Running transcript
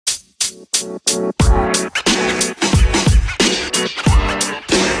Hey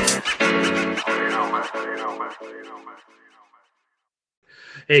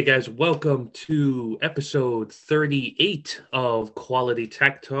guys, welcome to episode 38 of Quality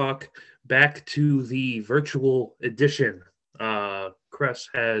Tech Talk. Back to the virtual edition. Cress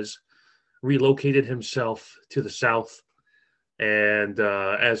has relocated himself to the south, and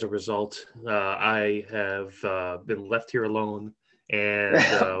as a result, I have been left here alone, and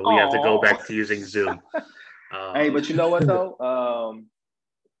we have to go Oh, back to using Zoom. hey, Um, but you know what though?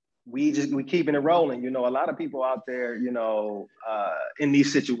 We keeping it rolling. A lot of people out there, in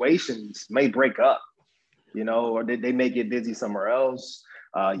these situations may break up, or they may get busy somewhere else.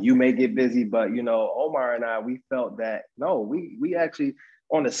 You may get busy, but Omar and I, we felt that no, we actually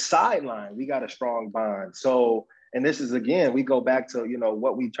on the sideline, we got a strong bond. So, and this is again, we go back to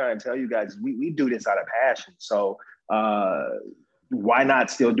what we try and tell you guys. We do this out of passion. So why not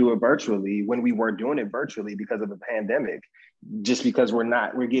still do it virtually when we were doing it virtually because of the pandemic? Just because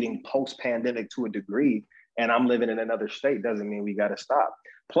we're getting post-pandemic to a degree, and I'm living in another state doesn't mean we got to stop.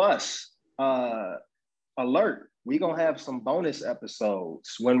 Plus, alert, we gonna have some bonus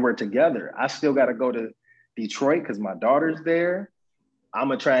episodes when we're together. I still got to go to Detroit because my daughter's there. I'm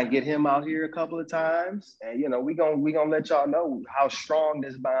gonna try and get him out here a couple of times, and we gonna let y'all know how strong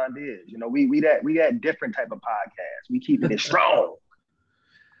this bond is. We that different type of podcast. We keeping it strong.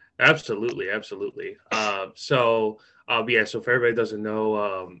 Absolutely. So for everybody who doesn't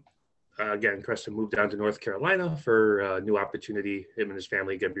know, again, Creston moved down to North Carolina for a new opportunity. Him and his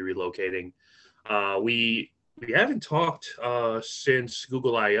family going to be relocating. We haven't talked since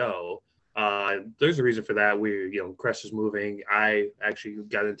Google I/O. There's a reason for that. Crest is moving. I actually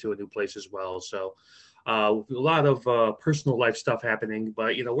got into a new place as well. So a lot of personal life stuff happening.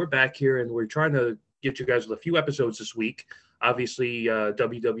 But, we're back here and we're trying to get you guys with a few episodes this week. Obviously,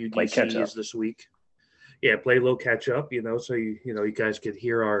 WWDC is this week. Yeah, play a little catch up, so you guys could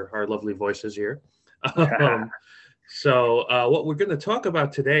hear our lovely voices here. So what we're going to talk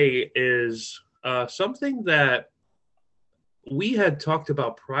about today is something that we had talked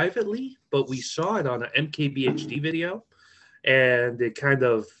about privately, but we saw it on an MKBHD video, and it kind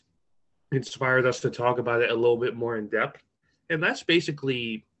of inspired us to talk about it a little bit more in depth. And that's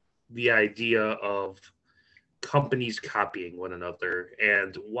basically the idea of companies copying one another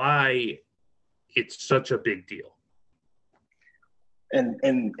and why it's such a big deal.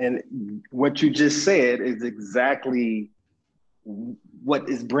 And what you just said is exactly what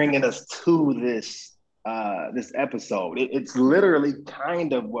is bringing us to this episode. It's literally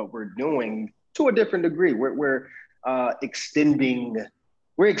kind of what we're doing to a different degree. We're extending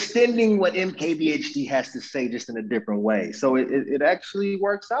what MKBHD has to say just in a different way. So it actually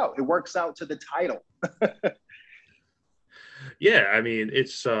works out. It works out to the title. Yeah, I mean,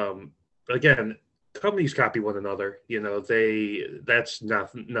 it's again, companies copy one another. That's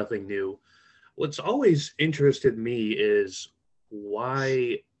nothing new. What's always interested me is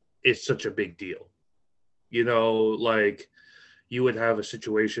why it's such a big deal. Like you would have a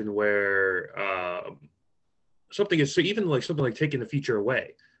situation where something is so even like something like taking the feature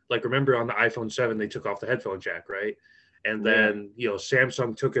away. Like remember on the iPhone 7, they took off the headphone jack, right? And then,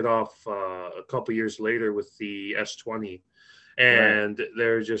 Samsung took it off a couple years later with the S20. And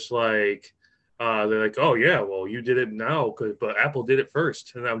they're just like, oh yeah, well you did it now, but Apple did it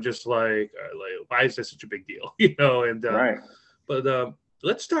first, and I'm just like why is that such a big deal, And but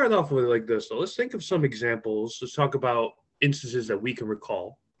let's start off with like this. So let's think of some examples. Let's talk about instances that we can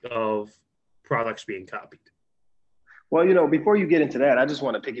recall of products being copied. Well, before you get into that, I just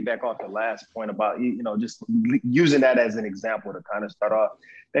want to piggyback off the last point about, just using that as an example to kind of start off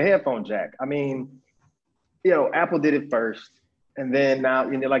the headphone jack. I mean, Apple did it first. And then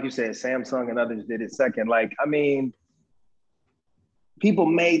now, like you said, Samsung and others did it second. Like, I mean, people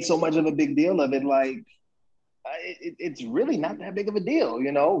made so much of a big deal of it. Like, it's really not that big of a deal.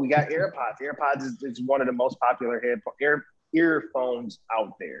 We got AirPods. AirPods is one of the most popular earphones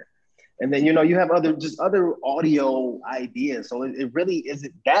out there. And then, you have other audio ideas. So it really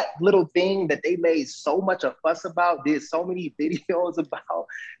isn't that little thing that they made so much a fuss about, did so many videos about.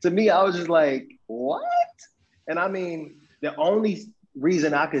 To me, I was just like, what? And I mean, the only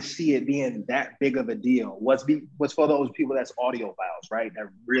reason I could see it being that big of a deal was for those people that's audiophiles, right? That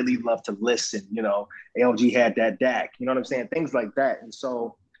really love to listen. LG had that DAC, you know what I'm saying? Things like that. And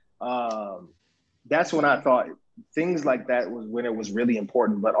so that's when I thought things like that was when it was really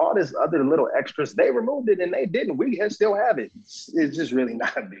important. But all this other little extras, they removed it and they didn't. We still have it. It's just really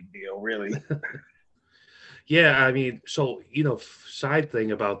not a big deal, really. Yeah, I mean, so, side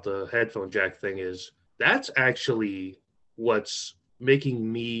thing about the headphone jack thing is that's actually what's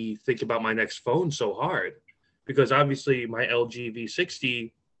making me think about my next phone so hard, because obviously my LG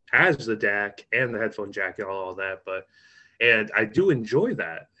V60 has the DAC and the headphone jack and all of that, but and I do enjoy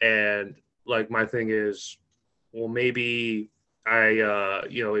that. And like my thing is, well, maybe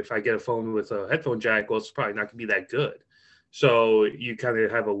if I get a phone with a headphone jack, well, it's probably not gonna be that good. So you kind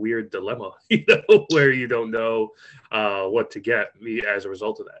of have a weird dilemma, where you don't know what to get as a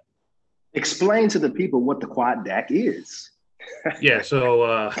result of that. Explain to the people what the quad DAC is. Yeah,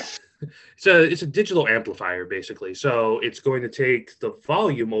 so it's a digital amplifier basically. So it's going to take the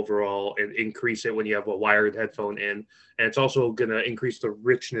volume overall and increase it when you have a wired headphone in, and it's also going to increase the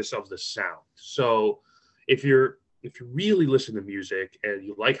richness of the sound. So if you really listen to music and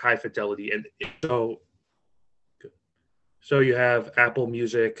you like high fidelity, and so you have Apple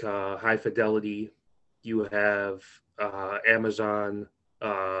Music, high fidelity, you have Amazon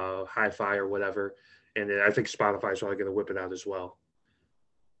Hi-Fi or whatever, and then I think Spotify is probably going to whip it out as well.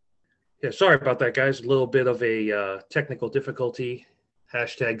 Yeah, sorry about that, guys. A little bit of a technical difficulty.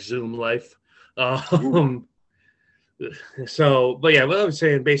 Hashtag Zoom life. But yeah, what I was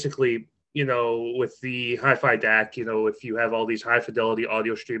saying basically, with the Hi-Fi DAC, if you have all these high fidelity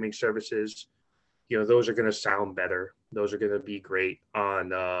audio streaming services, those are going to sound better. Those are going to be great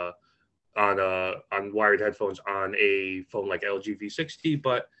on wired headphones on a phone like LG V60.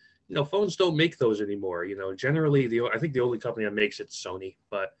 But phones don't make those anymore. Generally, I think the only company that makes it's Sony.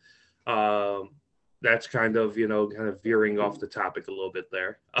 But that's kind of veering off the topic a little bit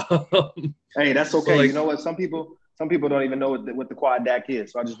there. Hey, that's okay. So you know what? Some people don't even know what the quad DAC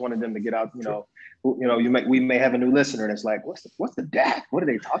is. So I just wanted them to get out. We may have a new listener that's like, what's the DAC? What are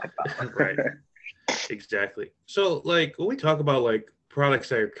they talking about? Right. Exactly. So like when we talk about like products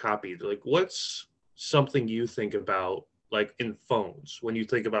that are copied, like what's something you think about like in phones when you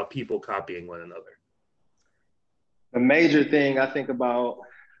think about people copying one another? The major thing I think about,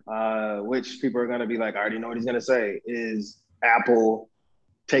 which people are going to be like, I already know what he's going to say, is Apple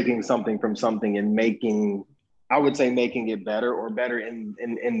taking something from something and making it better, or better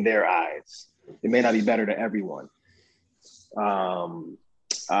in their eyes. It may not be better to everyone.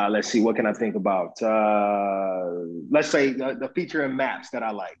 Let's see, what can I think about? Let's say the feature in Maps that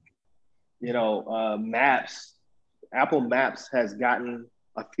I like. Maps, Apple Maps has gotten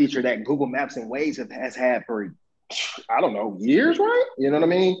a feature that Google Maps and Waze has had for, I don't know, years, right? You know what I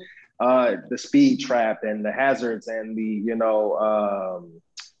mean? The speed trap and the hazards and the,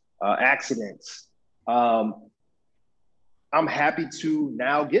 accidents. I'm happy to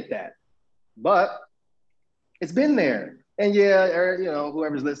now get that, but it's been there. And yeah, or,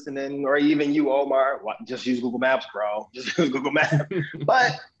 whoever's listening, or even you, Omar, just use Google Maps, bro. Just use Google Maps.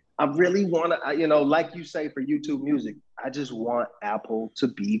 But I really want to, like you say for YouTube Music, I just want Apple to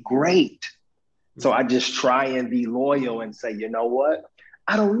be great. So I just try and be loyal and say, you know what?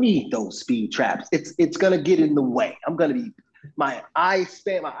 I don't need those speed traps. It's gonna get in the way. My eyes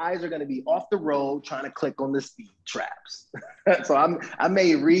are gonna be off the road trying to click on the speed traps. So I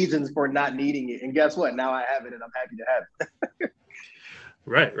made reasons for not needing it, and guess what? Now I have it, and I'm happy to have it.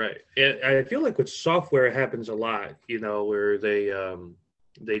 Right. And I feel like with software it happens a lot. Where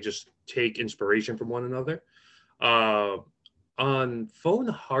they just take inspiration from one another. On phone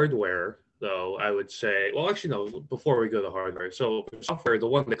hardware, though, I would say, well, actually, no, before we go to hardware. So software, the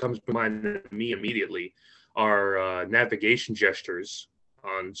one that comes to mind to me immediately are navigation gestures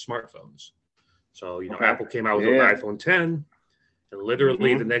on smartphones. So, okay. Apple came out with an iPhone 10, and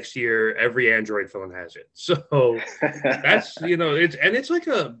literally the next year, every Android phone has it. So that's, it's like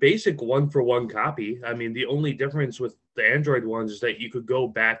a basic 1-for-1 copy. I mean, the only difference with the Android ones is that you could go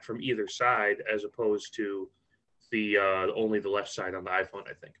back from either side as opposed to the only the left side on the iPhone,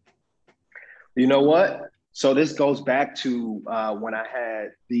 I think. You know what? So this goes back to when I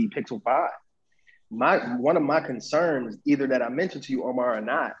had the Pixel 5. One of my concerns, either that I mentioned to you, Omar, or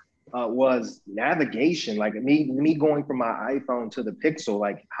not, was navigation. Like me going from my iPhone to the Pixel,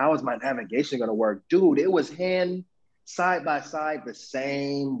 like how is my navigation going to work? Dude, it was hand side by side the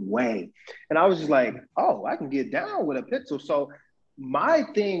same way. And I was just like, oh, I can get down with a Pixel. So my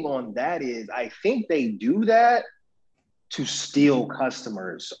thing on that is I think they do that to steal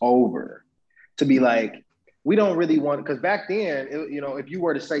customers over. To be like, we don't really want, because back then, if you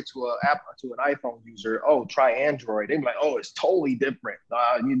were to say to an iPhone user, oh, try Android, they'd be like, oh, it's totally different.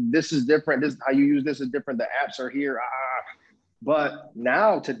 This is different. This how you use this is different. The apps are here. But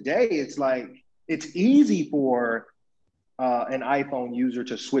now today, it's like, it's easy for an iPhone user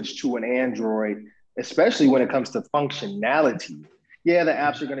to switch to an Android, especially when it comes to functionality. Yeah, the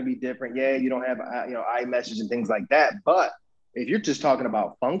apps are going to be different. Yeah, you don't have iMessage and things like that. But if you're just talking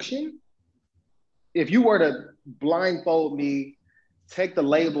about function, if you were to blindfold me take the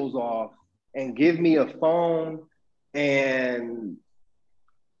labels off and give me a phone, and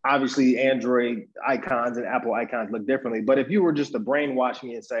obviously Android icons and Apple icons look differently. But if you were just to brainwash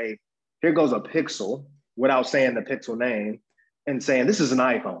me and say, here goes a Pixel without saying the Pixel name and saying this is an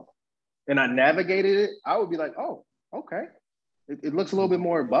iPhone, and I navigated it, I would be like, oh, okay. It looks a little bit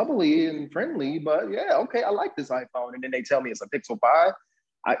more bubbly and friendly, but yeah, okay, I like this iPhone. And then they tell me it's a Pixel 5.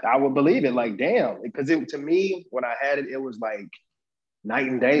 I would believe it, like, damn. Because to me, when I had it, it was like night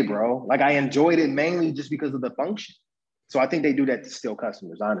and day, bro. Like, I enjoyed it mainly just because of the function. So I think they do that to steal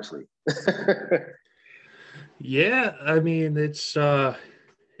customers, honestly. Yeah, I mean, it's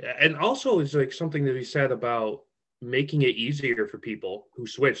and also it's like something that he said about making it easier for people who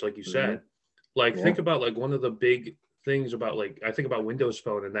switch, like you said. Mm-hmm. Like, Yeah. think about like one of the big things about, like, I think about Windows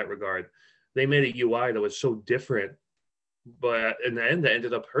Phone in that regard. They made a UI that was so different, but in the end, that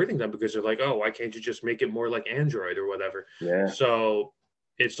ended up hurting them because they're like, oh, why can't you just make it more like Android or whatever? Yeah. So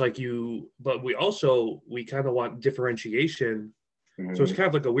it's like but we kind of want differentiation. So it's Mm-hmm. kind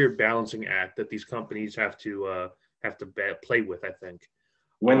of like a weird balancing act that these companies have to play with, I think.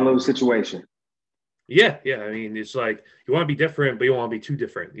 Win-lose Um, situation. yeah. I mean, it's like you want to be different, but you don't want to be too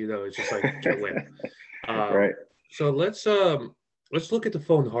different. It's just like can't win. Right. So let's look at the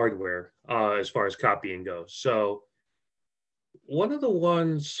phone hardware as far as copying goes. So one of the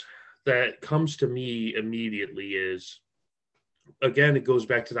ones that comes to me immediately is, again, it goes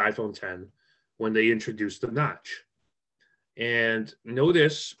back to the iPhone 10 when they introduced the notch. And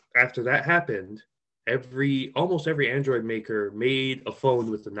notice after that happened, almost every Android maker made a phone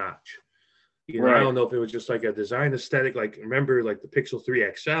with the notch. I Right. don't know if it was just like a design aesthetic. Like, remember, like the Pixel 3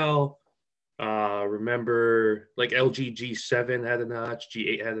 XL. Remember, like LG G7 had a notch,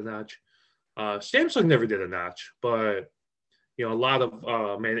 G8 had a notch. Samsung never did a notch, but a lot of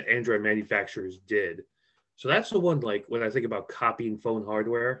Android manufacturers did. So that's the one. Like, when I think about copying phone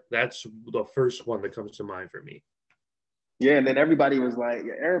hardware, that's the first one that comes to mind for me. Yeah, and then everybody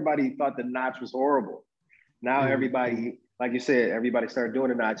thought the notch was horrible. Now Mm-hmm. everybody, like you said, everybody started doing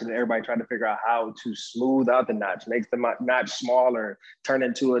the notch, and everybody trying to figure out how to smooth out the notch, makes the notch smaller, turn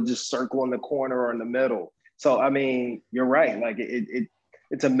into a just circle in the corner or in the middle. So I mean, you're right. Like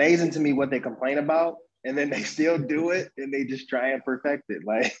it's amazing to me what they complain about, and then they still do it, and they just try and perfect it.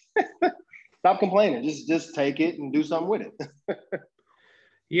 Like, stop complaining, just take it and do something with it.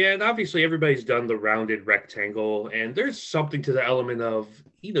 Yeah, and obviously everybody's done the rounded rectangle, and there's something to the element of,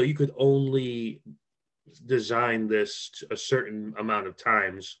 you could only design this a certain amount of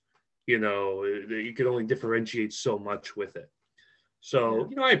times. You could only differentiate so much with it. Yeah, So,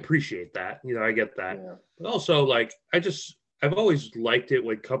 I appreciate that. I get that. yeah, But also, like, I've always liked it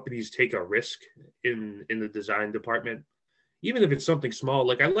when companies take a risk in the design department, even if it's something small.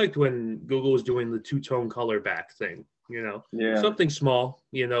 Like, I liked when Google was doing the two-tone color back thing, yeah, something small,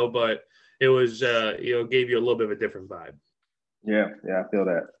 but it was, gave you a little bit of a different vibe. yeah. I feel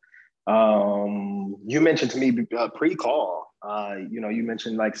that. You mentioned to me pre-call. You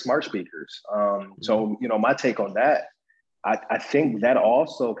mentioned like smart speakers. Mhm. So my take on that, I think that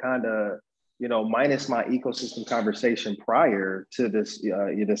also kind of, minus my ecosystem conversation prior to this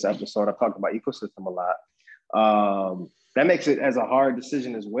episode, I've talked about ecosystem a lot. That makes it as a hard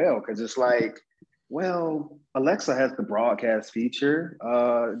decision as well, because it's like, well, Alexa has the broadcast feature.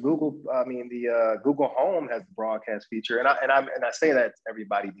 The Google Home has the broadcast feature, and I say that to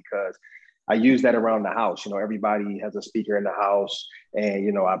everybody because I use that around the house. Everybody has a speaker in the house,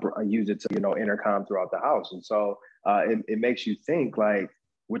 and I use it to intercom throughout the house, and so it makes you think like,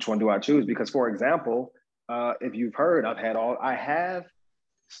 which one do I choose? Because, for example, if you've heard, I have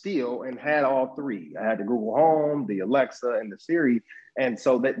still and had all three. I had the Google Home, the Alexa, and the Siri, and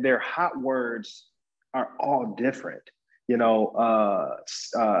so that their hot words are all different. The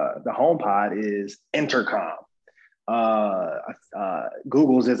HomePod is intercom.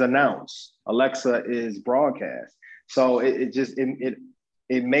 Google's is announce. Alexa is broadcast. So it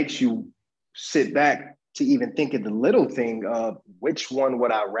makes you sit back to even think of the little thing of which one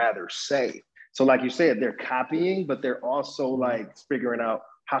would I rather say. So, like you said, they're copying, but they're also Mhm. like figuring out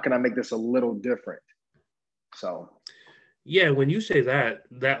how can I make this a little different. So, Yeah, when you say that,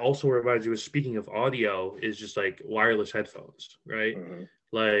 that also reminds you of, speaking of audio, is just like wireless headphones, right? mhm.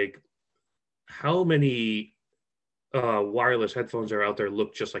 Like, how many wireless headphones are out there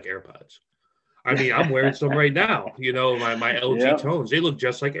look just like AirPods? I mean, I'm wearing some right now. My LG Yeah, Tones, they look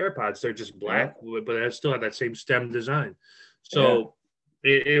just like AirPods. They're just yeah, black, but they still have that same stem design. yeah. So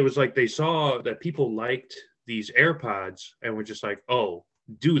it was like they saw that people liked these AirPods and were just like, oh,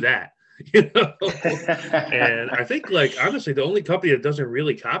 do that. you know? And I think, like, honestly, the only company that doesn't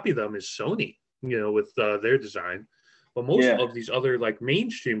really copy them is Sony, with their design. But most of these other like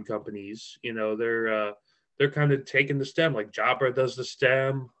mainstream companies, you know, they're kind of taking the stem. Like Jabra does the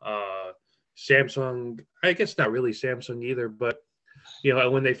stem. Samsung, I guess not really Samsung either, but you know,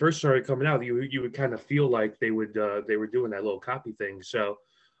 when they first started coming out, you would kind of feel like they were doing that little copy thing. So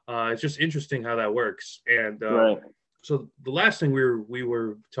it's just interesting how that works. And so the last thing we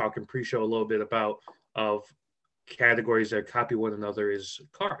were talking pre-show a little bit about of categories that copy one another is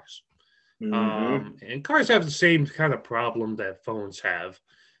cars. And cars have the same kind of problem that phones have.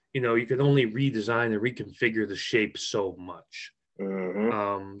 You know, you can only redesign and reconfigure the shape so much. But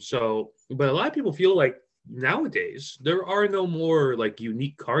a lot of people feel like nowadays there are no more like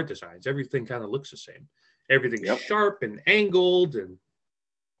unique car designs. Everything kind of looks the same. Everything's sharp and angled and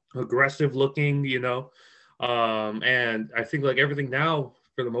aggressive looking, you know. And I think like everything now,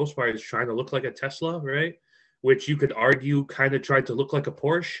 for the most part, is trying to look like a Tesla, right? Which you could argue kind of tried to look like a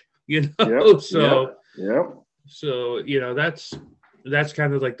Porsche, you know. So you know, that's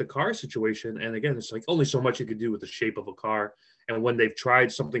kind of like the car situation. And again, it's like only so much you could do with the shape of a car. And when they've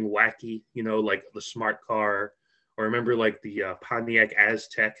tried something wacky, you know, like the smart car, or remember like the Pontiac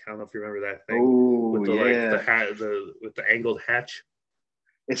Aztec. I don't know if you remember that thing with the with the angled hatch.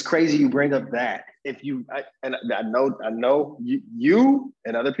 It's crazy you bring up that. If you, I know you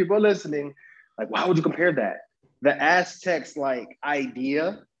and other people are listening. Like, why would you compare that? The Aztec's like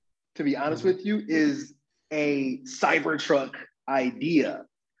idea, to be honest with you, is a Cybertruck idea.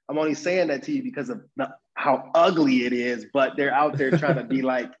 I'm only saying that to you because of how ugly it is, but they're out there trying to be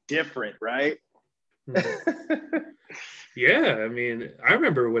like different, right? Yeah, I mean, I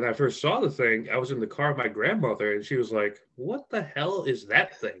remember when I first saw the thing, I was in the car with my grandmother, and she was like, "What the hell is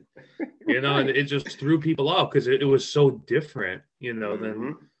that thing?" You know, and it just threw people off because it was so different, you know,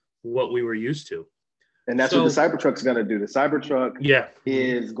 than what we were used to. And that's what the Cybertruck's going to do. The Cybertruck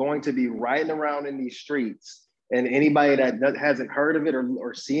is going to be riding around in these streets, and anybody that hasn't heard of it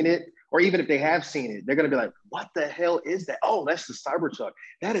or seen it, or even if they have seen it, they're going to be like, "What the hell is that? Oh, that's the Cybertruck.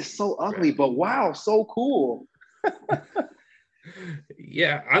 That is so ugly, but wow, so cool."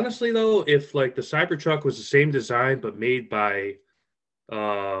 Yeah, honestly though, if like the Cybertruck was the same design but made by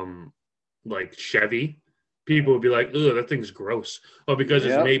like Chevy, people would be like, "Ugh, that thing's gross." Or because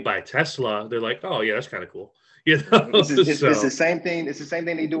it's made by Tesla, they're like, "Oh yeah, that's kind of cool." You know, it's the same thing. It's the same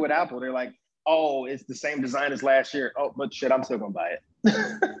thing they do with Apple. They're like, "Oh, it's the same design as last year." Oh, but shit, I'm still gonna buy it.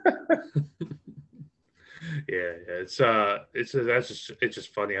 It's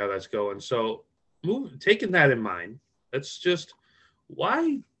just funny how that's going. So, taking that in mind, let's just,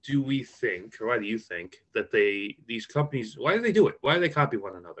 why do you think that these companies, why do they do it? Why do they copy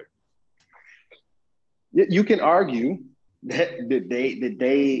one another? You can argue that did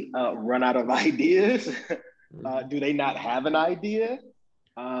they run out of ideas? Do they not have an idea?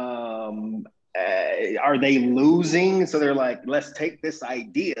 Are they losing? So they're like, let's take this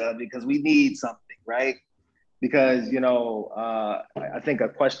idea because we need something, right? Because you know, I think a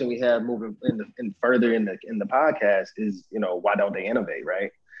question we have moving further in the podcast is, you know, why don't they innovate,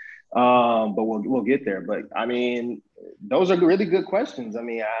 right? But we'll get there. But I mean, those are really good questions. I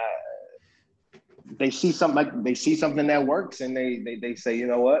mean, they see something that works, and they say, you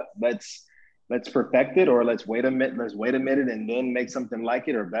know what, let's perfect it, or let's wait a minute and then make something like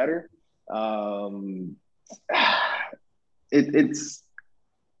it or better. It's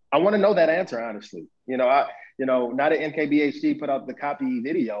I want to know that answer, honestly. Now that NKBHD put out the copy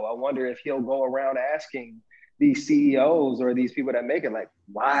video, I wonder if he'll go around asking these CEOs or these people that make it, like,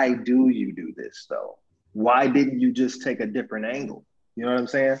 why do you do this though? Why didn't you just take a different angle? You know what I'm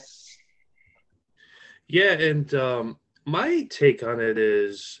saying? Yeah, and my take on it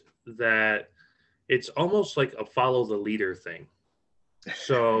is that it's almost like a follow the leader thing.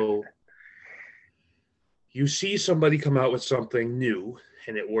 So you see somebody come out with something new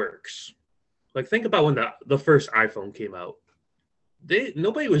and it works. Like, think about when the first iPhone came out.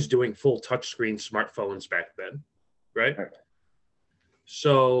 Nobody was doing full touchscreen smartphones back then, right?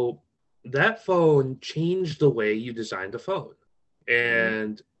 So that phone changed the way you designed the phone.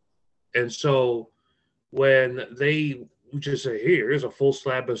 And so when they just say, here's a full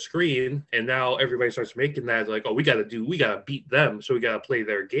slab of screen, and now everybody starts making that, like, oh, we got to beat them, so we got to play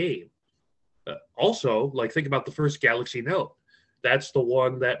their game. Also, like, think about the first Galaxy Note. That's the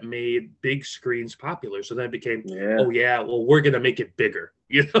one that made big screens popular. So then it became, oh yeah, well, we're gonna make it bigger.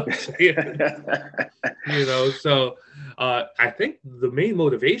 You know what I'm saying? So I think the main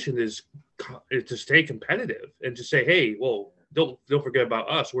motivation is to stay competitive and to say, hey, well, don't forget about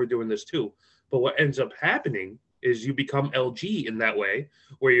us. We're doing this too. But what ends up happening is you become LG in that way,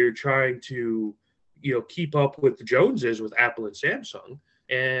 where you're trying to, keep up with the Joneses with Apple and Samsung,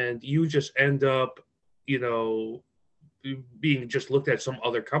 and you just end up, being just looked at some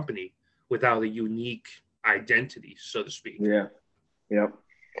other company without a unique identity, so to speak. Yeah. Yep.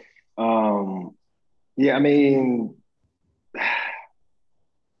 Yeah. I mean,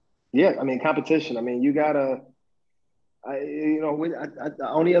 yeah. I mean, competition. I mean, you gotta. The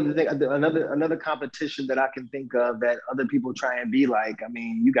only other thing, another competition that I can think of that other people try and be like. I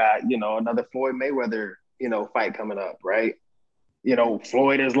mean, you got another Floyd Mayweather fight coming up, right?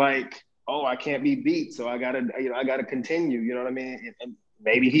 Floyd is like, oh, I can't be beat, so I gotta continue. You know what I mean? And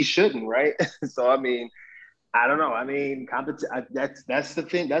maybe he shouldn't, right? So I mean, I don't know. I mean, that's the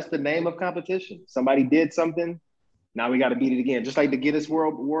thing. That's the name of competition. Somebody did something. Now we got to beat it again. Just like the Guinness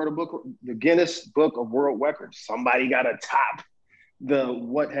Book of World Records. Somebody got to top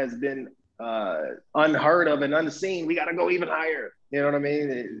what has been unheard of and unseen. We got to go even higher. You know what I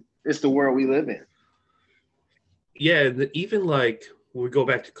mean? It's the world we live in. Yeah, even like when we go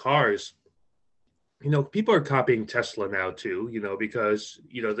back to cars, people are copying Tesla now too. Because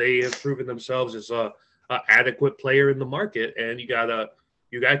they have proven themselves as a adequate player in the market, and you gotta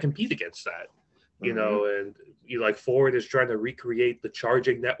compete against that. And like Ford is trying to recreate the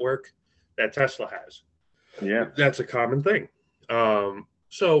charging network that Tesla has. Yeah, that's a common thing.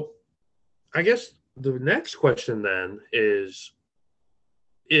 So I guess the next question then is,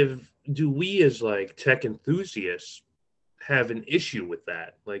 do we as like tech enthusiasts have an issue with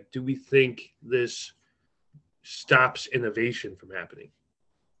that? Like, do we think this stops innovation from happening?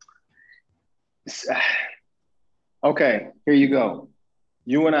 Okay, here you go.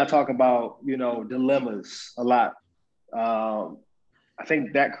 You and I talk about, dilemmas a lot. I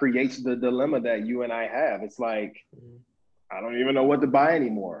think that creates the dilemma that you and I have. It's like, I don't even know what to buy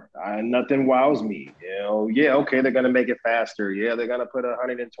anymore. Nothing wows me. Yeah, okay, they're going to make it faster. Yeah, they're going to put a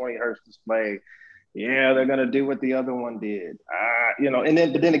 120 hertz display. Yeah, they're going to do what the other one did.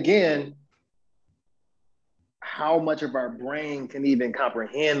 But then again, how much of our brain can even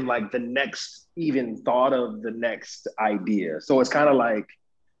comprehend like the next even thought of the next idea? So it's kind of like,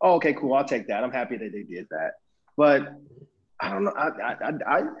 oh, okay, cool, I'll take that. I'm happy that they did that. But I don't know.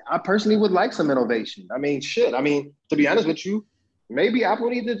 I personally would like some innovation. I mean, shit. I mean, to be honest with you, maybe Apple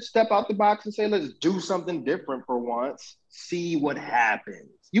needs to step out the box and say, let's do something different for once. See what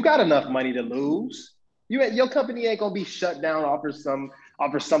happens. You got enough money to lose. Your company ain't gonna be shut down off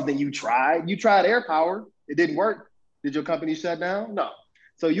for something you tried. You tried AirPower. It didn't work. Did your company shut down? No.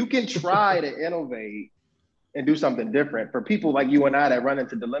 So you can try to innovate and do something different for people like you and I that run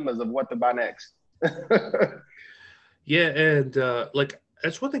into dilemmas of what to buy next. Yeah, and like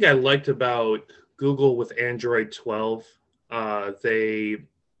that's one thing I liked about Google with Android 12. They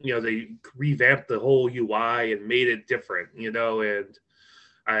revamped the whole UI and made it different, and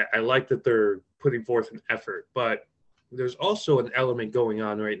I like that they're putting forth an effort. But there's also an element going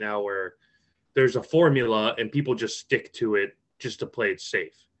on right now where there's a formula and people just stick to it just to play it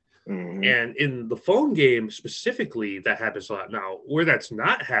safe. Mm-hmm. And in the phone game specifically, that happens a lot. Now, where that's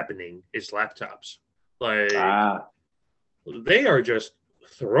not happening is laptops. Like they are just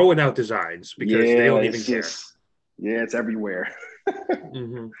throwing out designs because they don't even care. Yeah, it's everywhere.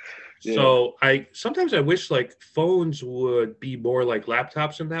 Mm-hmm. Yeah. So sometimes I wish like phones would be more like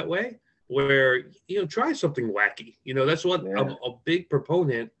laptops in that way, where try something wacky. That's what I'm a big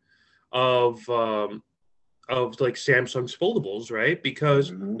proponent of like Samsung's foldables, right?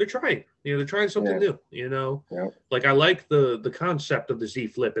 Because they're trying, they're trying something new, like I like the concept of the Z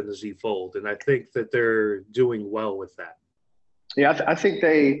Flip and the Z Fold, and I think that they're doing well with that. Yeah, I think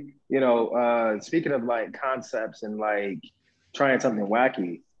they, speaking of like concepts and like trying something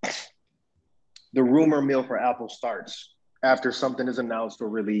wacky, the rumor mill for Apple starts after something is announced or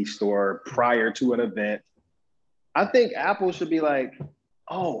released or prior to an event. I think Apple should be like,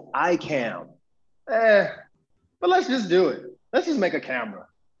 oh, iCam. But let's just do it. Let's just make a camera.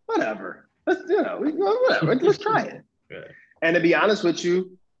 Whatever. Whatever. Let's try it. Yeah. And to be honest with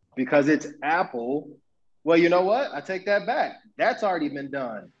you, because it's Apple, well, you know what? I take that back. That's already been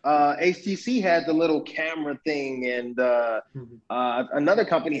done. HTC had the little camera thing, and another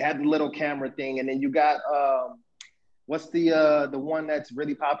company had the little camera thing, and then you got what's the one that's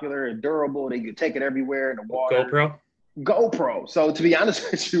really popular and durable? They could take it everywhere in the water. GoPro. So to be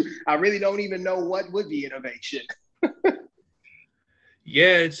honest with you, I really don't even know what would be innovation.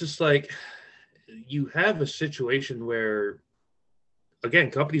 Yeah, it's just like you have a situation where,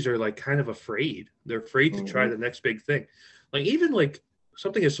 again, companies are like kind of afraid. They're afraid to try the next big thing. Like even like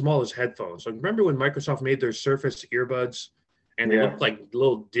something as small as headphones. Like remember when Microsoft made their Surface earbuds and they looked like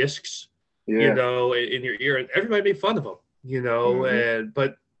little discs, in your ear, and everybody made fun of them, and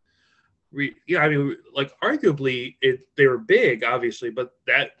but I mean, like arguably they were big, obviously, but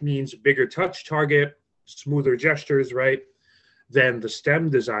that means bigger touch target, smoother gestures, right, than the stem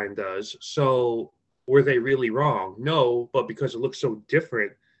design does. So were they really wrong? No, but because it looks so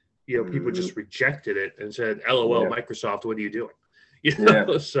different, people Mhm. just rejected it and said, "LOL, Yeah. Microsoft, what are you doing?"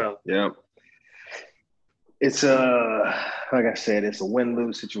 Yeah. So Yeah. It's like I said, it's a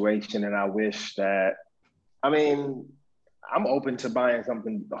win-lose situation, and I wish that. I mean, I'm open to buying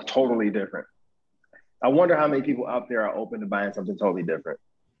something totally different. I wonder how many people out there are open to buying something totally different.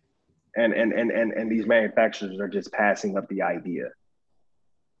 And these manufacturers are just passing up the idea.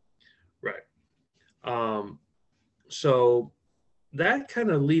 right. Um, so that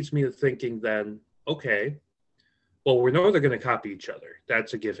kind of leads me to thinking then, okay, well, we know they're going to copy each other.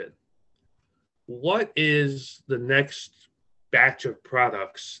 That's a given. What is the next batch of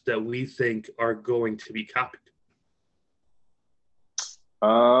products that we think are going to be copied?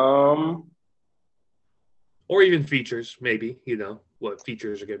 Um, Or even features, maybe, what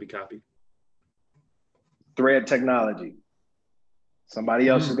features are going to be copied. Thread technology. Somebody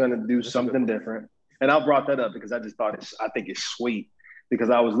else is going to do something different. And I brought that up because I just thought I think it's sweet because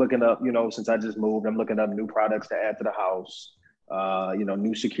I was looking up, since I just moved, I'm looking up new products to add to the house,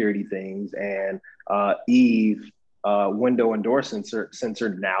 new security things. And Eve window and door sensor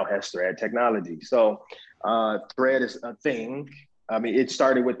now has Thread technology. So Thread is a thing. I mean, it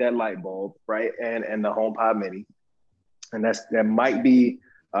started with that light bulb, right? And the HomePod Mini. And that might be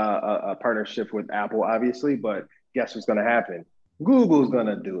a partnership with Apple, obviously, but guess what's going to happen? Google's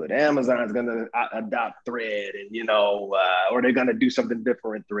gonna do it. Amazon's gonna adopt Thread, and or they're gonna do something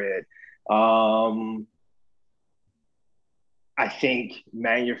different with Thread. I think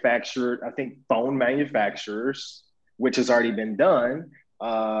phone manufacturers, which has already been done.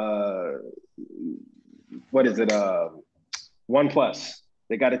 What is it? OnePlus.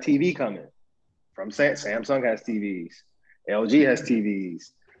 They got a TV coming from Samsung has TVs. LG has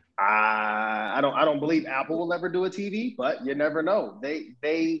TVs. I don't believe Apple will ever do a TV, but you never know. They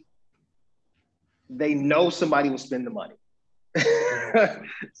know somebody will spend the money.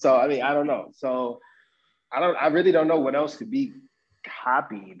 So I mean, I don't know. So I really don't know what else could be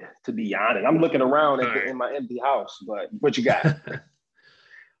copied, to be honest. I'm looking around in my empty house, but what you got?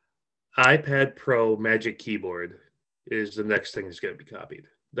 iPad Pro Magic Keyboard is the next thing that's going to be copied.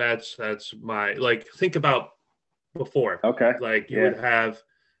 That's my, think about before. Okay. You would have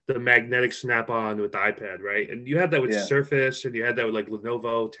the magnetic snap-on with the iPad, right? And you had that with Surface, and you had that with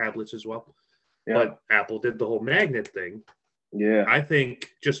Lenovo tablets as well. Yeah. But Apple did the whole magnet thing. Yeah. I think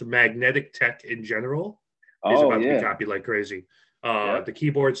just magnetic tech in general is about to be copied like crazy. The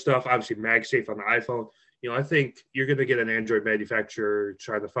keyboard stuff, obviously MagSafe on the iPhone. I think you're going to get an Android manufacturer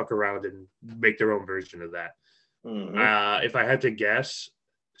trying to fuck around and make their own version of that. Mm-hmm. If I had to guess,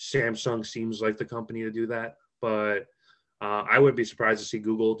 Samsung seems like the company to do that, but I wouldn't be surprised to see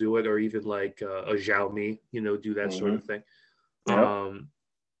Google do it, or even a Xiaomi, do that sort of thing. Yep.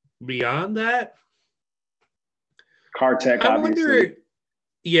 Beyond that, car tech, obviously.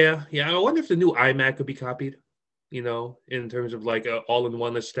 I wonder if the new iMac could be copied, in terms of an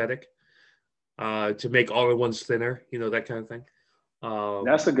all-in-one aesthetic, to make all-in-ones thinner, that kind of thing.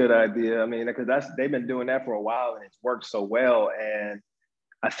 That's a good idea. I mean, because they've been doing that for a while and it's worked so well. And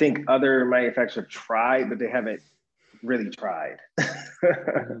I think other manufacturers tried, but they haven't really tried.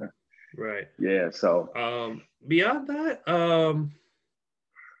 Right. Yeah. So beyond that,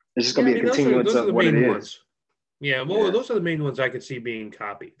 it's just gonna be a continuance of what it is. Ones. Yeah, well, those are the main ones I could see being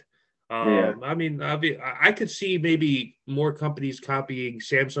copied. I mean, I could see maybe more companies copying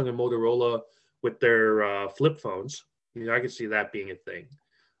Samsung and Motorola with their flip phones. I could see that being a thing.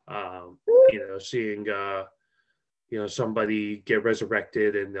 Seeing somebody get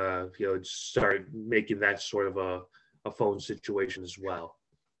resurrected and start making that sort of a phone situation as well.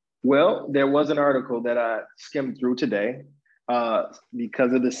 Well, there was an article that I skimmed through today.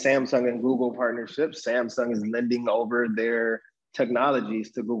 Because of the Samsung and Google partnership, Samsung is lending over their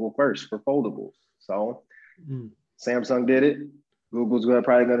technologies to Google first for foldables. So Samsung did it. Google's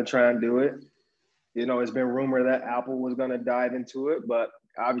probably going to try and do it. It's been rumored that Apple was going to dive into it, but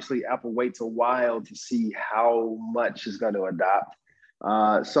obviously Apple waits a while to see how much is going to adopt.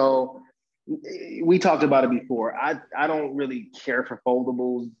 So we talked about it before. I don't really care for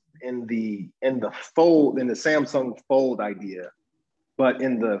foldables in the Samsung Fold idea, but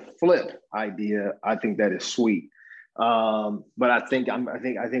in the Flip idea, I think that is sweet. But I think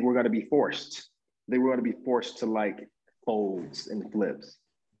we're going to be forced. They were going to be forced to folds and flips.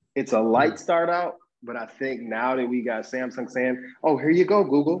 It's a light start out, but I think now that we got Samsung saying, "Oh, here you go,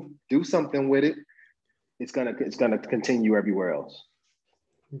 Google, do something with it," it's gonna continue everywhere else.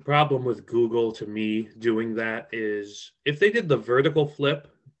 The problem with Google, to me, doing that is if they did the vertical flip,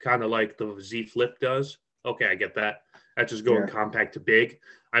 kind of like the Z Flip does. Okay, I get that. That's just going Yeah. compact to big.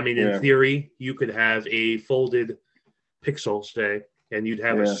 I mean, in Yeah. theory, you could have a folded Pixel, say, and you'd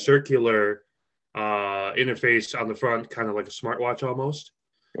have a Yeah. circular interface on the front, kind of like a smartwatch almost,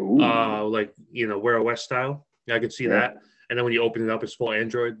 Ooh. like Wear OS style. I could see Yeah. that. And then when you open it up, it's full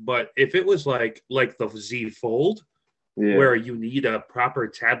Android. But if it was like the Z Fold, Yeah. where you need a proper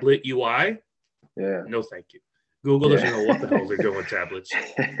tablet UI, Yeah. no, thank you. Google doesn't know what the hell they're doing with tablets,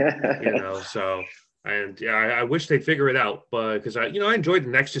 Yeah. So, and yeah, I wish they'd figure it out, but because I enjoyed the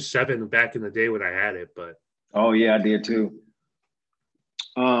Nexus 7 back in the day when I had it, but Oh yeah, I did too.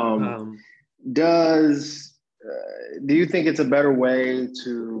 Um, um, does do you think it's a better way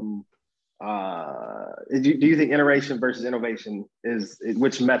to do you think iteration versus innovation is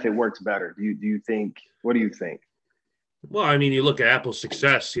which method works better? Do you think what do you think? well, I mean, you look at Apple's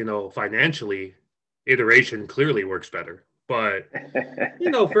success, financially, iteration clearly works better. But,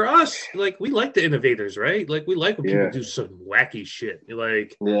 for us, like, we like the innovators, right? Like, we like when people Yeah. do some wacky shit.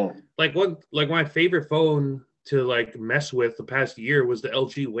 Yeah. Like my favorite phone to like mess with the past year was the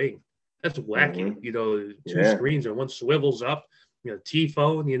LG Wing. That's wacky. Mhm. Two Yeah. screens and one swivels up, T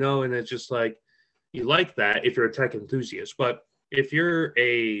phone, and it's just like you like that if you're a tech enthusiast. But if you're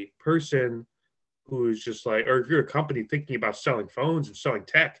a person who's just like, or if you're a company thinking about selling phones and selling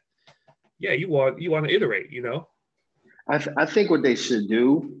tech, yeah, you want to iterate. I think what they should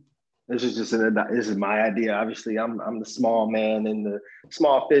do. This is my idea. Obviously, I'm the small man in the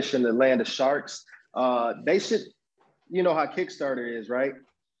small fish in the land of sharks. They should, you know how Kickstarter is, right?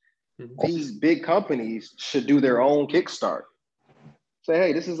 Mhm. These big companies should do their own Kickstart. Say,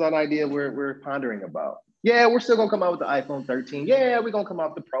 hey, this is an idea we're pondering about. Yeah, we're still gonna come out with the iPhone 13. Yeah, we're gonna come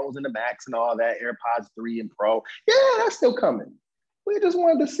out with the Pros and the Max and all that, AirPods 3 and Pro. Yeah, that's still coming. We just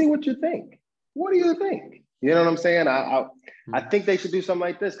wanted to see what you think. What do you think? You know what I'm saying? I think they should do something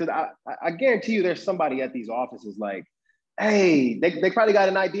like this because I guarantee you there's somebody at these offices like, hey, they probably got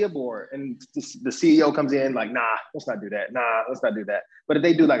an idea board and the CEO comes in like, nah, let's not do that. Nah, let's not do that. But if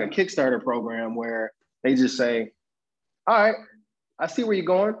they do like a Kickstarter program where they just say, all right, I see where you're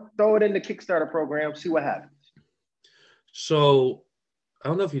going. Throw it in the Kickstarter program, see what happens. So I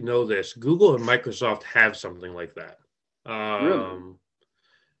don't know if you know this. Google and Microsoft have something like that. Really?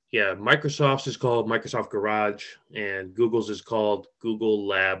 Yeah, Microsoft's is called Microsoft Garage, and Google's is called Google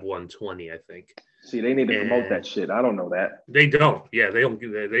Lab 120, I think. See, they need to promote And that shit. I don't know that. they don't. Yeah, they don't.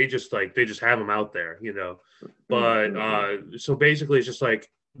 They just they just have them out there. But Mm-hmm. so basically, it's just like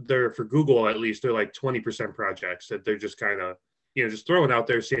they're for Google at least they're like 20% projects that they're just kind of just throwing out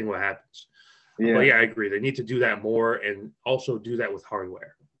there, seeing what happens. But Yeah. yeah, I agree. They need to do that more and also do that with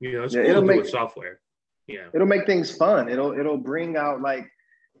hardware. It's Yeah, cool to do with software. Yeah. it'll make things fun. It'll bring out like,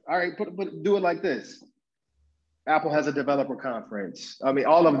 all right, do it like this. Apple has a developer conference. I mean,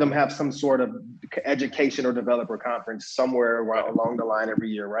 all of them have some sort of education or developer conference somewhere along the line every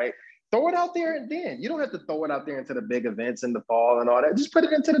year, right? Throw it out there and then you don't have to throw it out there into the big events in the fall and all that. Just put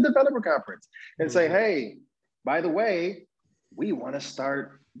it into the developer conference and say, Mhm. hey, by the way, we want to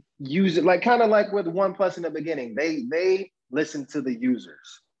start using like kind of like with OnePlus in the beginning. They listen to the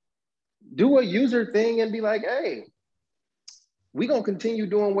users. Do a user thing and be like, hey, we gonna continue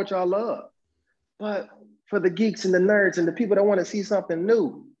doing what y'all love. But for the geeks and the nerds and the people that want to see something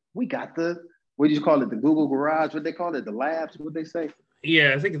new, we got what do you call it? The Google Garage, what they call it? The labs, what they say?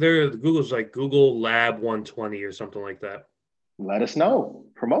 Yeah, I think Google's like Google Lab 120 or something like that. Let us know.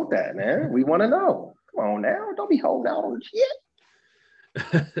 Promote that, man. We want to know. Come on now. Don't be holding out on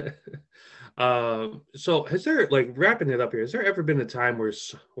shit. So has there like wrapping it up here? Has there ever been a time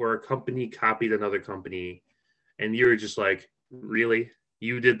where a company copied another company, and you were just like, really,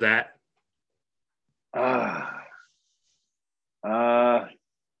 you did that? Ah, uh,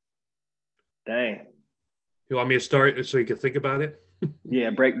 dang. You want me to start so you can think about it? Yeah,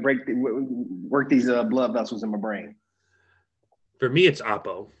 work these blood vessels in my brain. For me, it's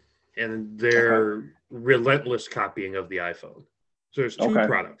Oppo, and Okay. their relentless copying of the iPhone. So there's two Okay.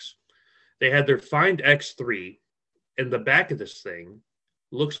 products. They had their Find X3, and the back of this thing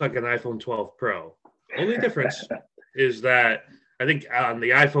looks like an iPhone 12 Pro. Only difference is that I think on the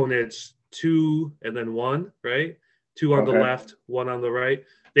iPhone it's two and then one, right? Two on the Okay. left, one on the right.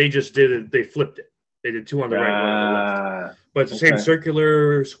 They just did it. They flipped it. They did two on the right, one on the left. But it's the same Okay.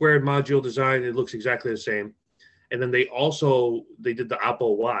 circular squared module design. It looks exactly the same. And then they did the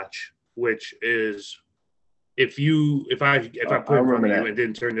Apple Watch, which is if I I put it in front remember of you that. and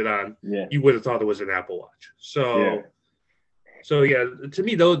didn't turn it on, Yeah. you would have thought it was an Apple Watch. Yeah. So yeah, to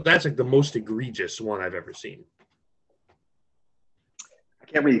me though, that's like the most egregious one I've ever seen. I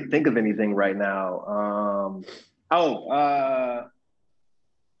can't really think of anything right now. Oh,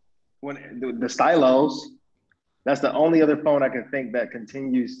 when the stylos, that's the only other phone I can think that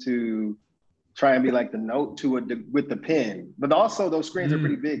continues to try and be like the Note to with the pen. But also those screens are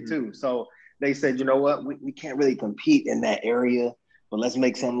pretty big too. So they said, you know what, we can't really compete in that area, but let's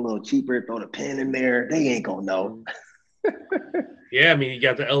make something a little cheaper, throw the pen in there. They ain't gonna know. Yeah, I mean, you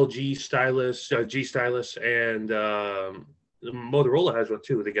got the LG stylus, G stylus, and Motorola has one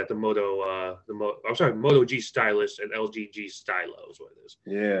too. They got the Moto G stylus and LG G stylo is what it is.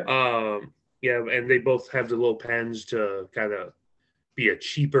 Yeah. Yeah, and they both have the little pens to kind of be a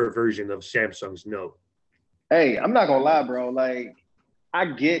cheaper version of Samsung's Note. Hey, I'm not gonna lie, bro. Like, I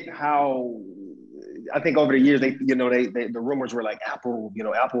get how. I think over the years, the rumors were like Apple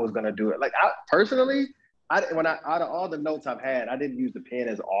was gonna do it. Like, I personally, out of all the notes I've had, I didn't use the pen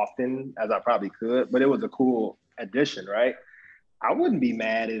as often as I probably could, but it was a cool addition, right? I wouldn't be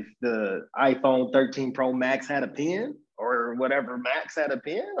mad if the iPhone 13 Pro Max had a pen or whatever Max had a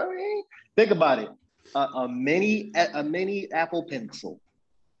pen. I mean, think about it. A mini Apple Pencil.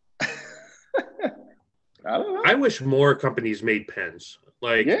 I don't know. I wish more companies made pens.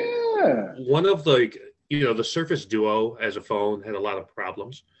 Like, yeah, one of the Surface Duo as a phone had a lot of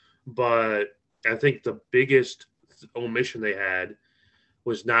problems, but I think the biggest omission they had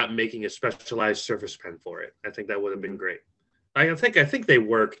was not making a specialized Surface Pen for it. I think that would have been great. I think they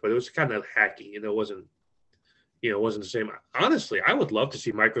worked, but it was kind of hacky. It wasn't the same. Honestly, I would love to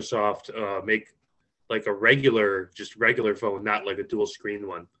see Microsoft make like a regular phone, not like a dual screen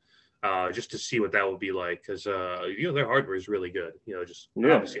one, just to see what that would be like. Because their hardware is really good.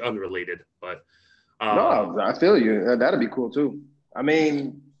 Obviously unrelated, but no, I feel you. That'd be cool too. I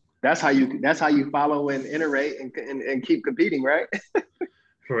mean, that's how you follow and iterate and keep competing, right?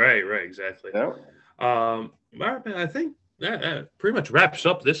 Right, exactly. Yeah. All right, man, I think that pretty much wraps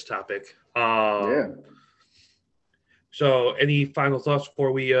up this topic. Yeah. So, any final thoughts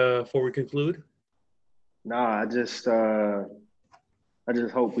before we conclude? Nah, I just hope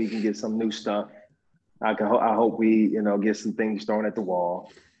we can get some new stuff. I hope we get some things thrown at the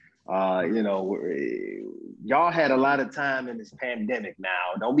wall. Y'all had a lot of time in this pandemic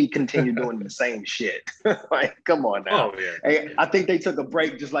now. Don't be continue doing the same shit. Like, come on now. Oh, yeah. Hey, I think they took a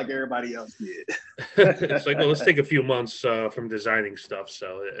break just like everybody else did. It's like, well, let's take a few months from designing stuff.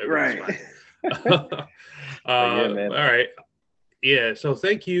 So right. Yeah, man. All right. Yeah. So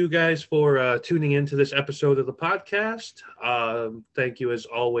thank you guys for tuning into this episode of the podcast. Thank you as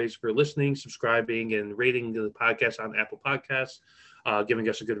always for listening, subscribing, and rating the podcast on Apple Podcasts. Giving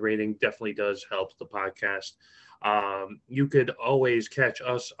us a good rating definitely does help the podcast. You could always catch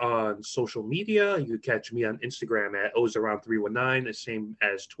us on social media. You could catch me on Instagram at ozaround319, the same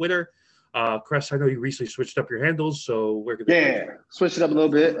as Twitter. Cress, I know you recently switched up your handles, so where could they switch it up a little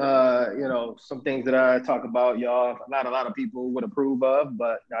bit. Some things that I talk about, y'all, not a lot of people would approve of,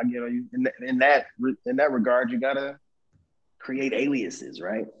 but in that regard, you gotta create aliases,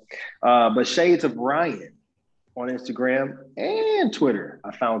 right? But Shades of Ryan on Instagram and Twitter.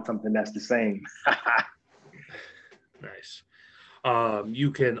 I found something that's the same. Nice.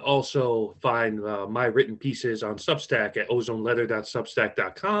 You can also find my written pieces on Substack at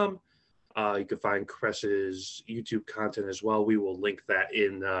ozoneletter.substack.com. You can find Cress's YouTube content as well. We will link that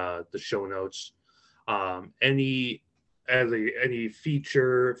in the show notes. Any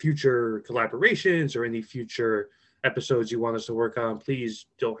future collaborations or any future episodes you want us to work on, please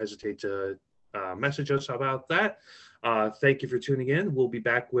don't hesitate to message us about that. Thank you for tuning in. We'll be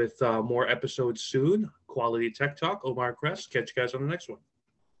back with more episodes soon. Quality Tech Talk. Omar Cress. Catch you guys on the next one.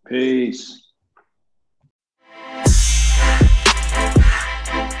 Peace.